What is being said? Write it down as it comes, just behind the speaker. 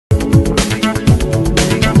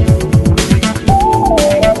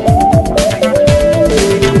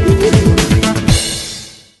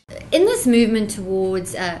movement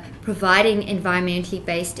towards providing environmentally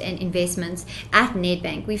based investments at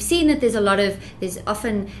Nedbank, we've seen that there's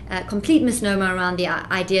often a complete misnomer around the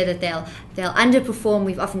idea that they'll underperform.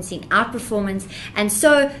 We've often seen outperformance, and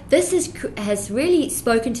so this has really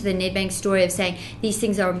spoken to the Nedbank story of saying these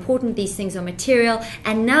things are important, these things are material,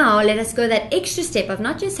 and now let us go that extra step of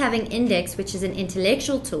not just having index, which is an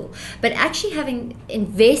intellectual tool, but actually having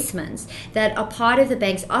investments that are part of the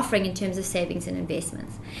bank's offering in terms of savings and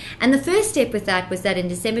investments. And the first step with that was that in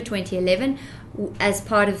December 2011, as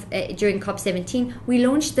part of during COP17, we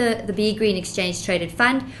launched the Be Green Exchange Traded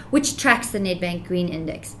Fund, which tracks the Nedbank Green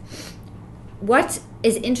Index. What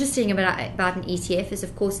is interesting about an ETF is,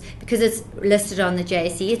 of course, because it's listed on the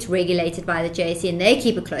JSE, it's regulated by the JSE, and they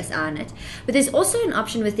keep a close eye on it. But there's also an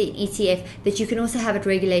option with the ETF that you can also have it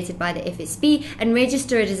regulated by the FSB and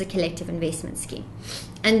register it as a collective investment scheme.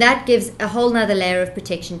 And that gives a whole nother layer of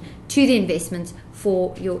protection to the investments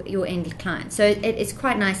for your end client. So it's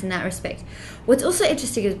quite nice in that respect. What's also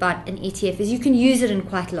interesting about an ETF is you can use it in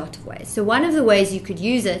quite a lot of ways. So one of the ways you could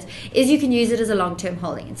use it is you can use it as a long-term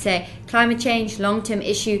holding and say climate change, long-term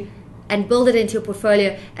issue, and build it into a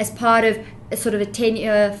portfolio as part of a sort of a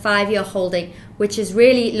 10-year, 5-year holding, which is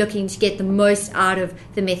really looking to get the most out of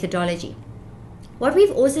the methodology. What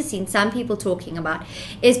we've also seen some people talking about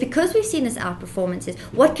is, because we've seen this outperformance, is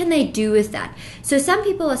what can they do with that? So some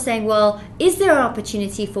people are saying, well, is there an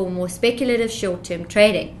opportunity for more speculative short-term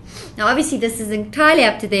trading? Now, obviously, this is entirely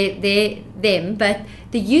up to them, but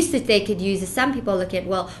the use that they could use is some people look at,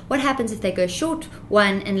 well, what happens if they go short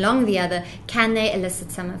one and long the other? Can they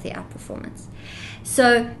elicit some of the outperformance?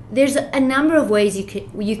 So there's a number of ways you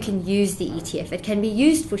can use the ETF. It can be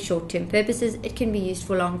used for short-term purposes. It can be used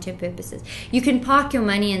for long-term purposes. You can park your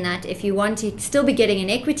money in that if you want to still be getting an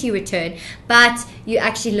equity return, but you're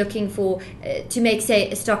actually looking for to make,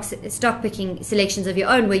 say, stock picking selections of your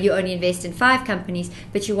own, where you only invest in 5 companies,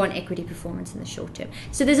 but you want equity performance in the short term.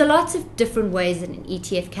 So there's lots of different ways that an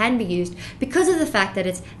ETF can be used because of the fact that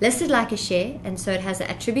it's listed like a share, and so it has the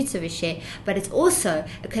attributes of a share, but it's also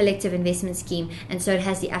a collective investment scheme, and so it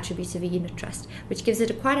has the attributes of a unit trust, which gives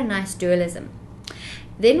it quite a nice dualism.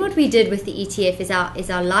 Then what we did with the ETF is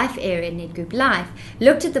our life area, Nedgroup Life,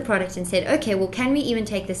 looked at the product and said, okay, well, can we even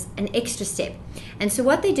take this an extra step? And so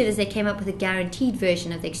what they did is they came up with a guaranteed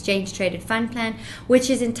version of the exchange traded fund plan, which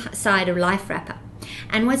is inside a life wrapper.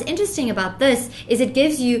 And what's interesting about this is it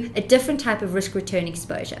gives you a different type of risk return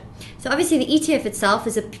exposure. So obviously the ETF itself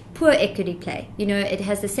is a poor equity play. You know, it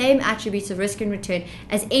has the same attributes of risk and return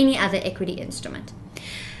as any other equity instrument.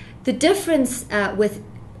 The difference with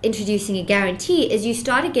introducing a guarantee is you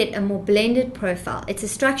start to get a more blended profile. It's a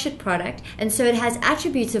structured product, and so it has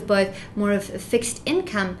attributes of both more of a fixed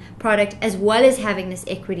income product as well as having this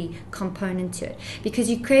equity component to it, because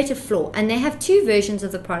you create a floor. And they have 2 versions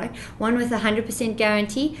of the product, one with 100%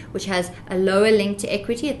 guarantee, which has a lower link to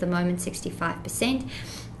equity, at the moment 65%,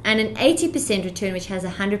 and an 80% return, which has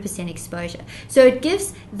 100% exposure. So it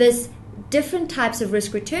gives this different types of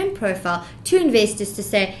risk return profile to investors to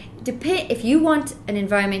say, if you want an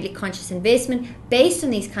environmentally conscious investment based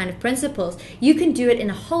on these kind of principles, you can do it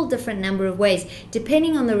in a whole different number of ways,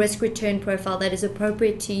 depending on the risk return profile that is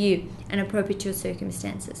appropriate to you and appropriate to your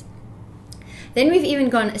circumstances. Then we've even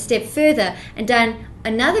gone a step further and done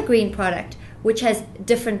another green product, which has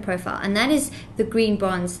different profile, and that is the green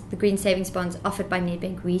bonds, the green savings bonds offered by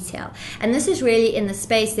Nedbank Retail. And this is really in the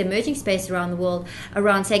space, the emerging space around the world,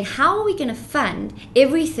 around saying, how are we going to fund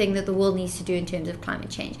everything that the world needs to do in terms of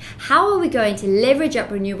climate change? How are we going to leverage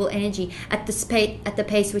up renewable energy at the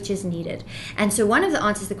pace which is needed? And so one of the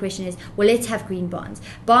answers to the question is, well, let's have green bonds.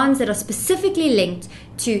 Bonds that are specifically linked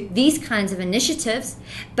to these kinds of initiatives,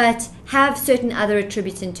 but have certain other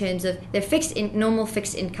attributes in terms of their normal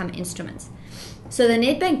fixed income instruments. So the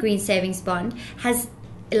Nedbank Green Savings Bond has,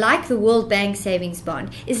 like the World Bank Savings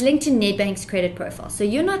Bond, is linked to Nedbank's credit profile. So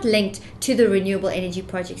you're not linked to the renewable energy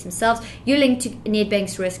projects themselves. You're linked to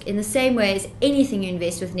Nedbank's risk in the same way as anything you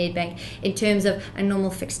invest with Nedbank in terms of a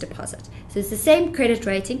normal fixed deposit. So it's the same credit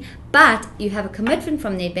rating, but you have a commitment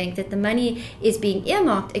from Nedbank that the money is being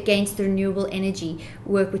earmarked against the renewable energy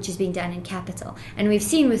work which is being done in capital. And we've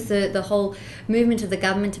seen with the whole movement of the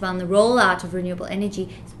government around the rollout of renewable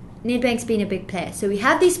energy, Nedbank's been a big player. So we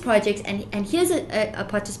have these projects, and here's a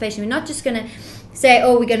participation. We're not just going to say,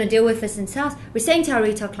 oh, we're going to deal with this in South. We're saying to our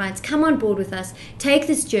retail clients, come on board with us, take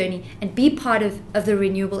this journey, and be part of the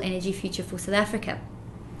renewable energy future for South Africa.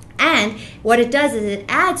 And what it does is it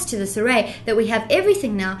adds to this array that we have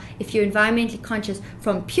everything now, if you're environmentally conscious,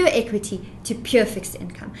 from pure equity to pure fixed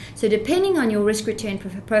income. So depending on your risk return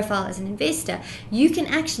profile as an investor, you can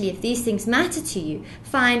actually, if these things matter to you,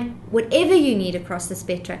 find whatever you need across the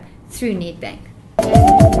spectrum through Nedbank.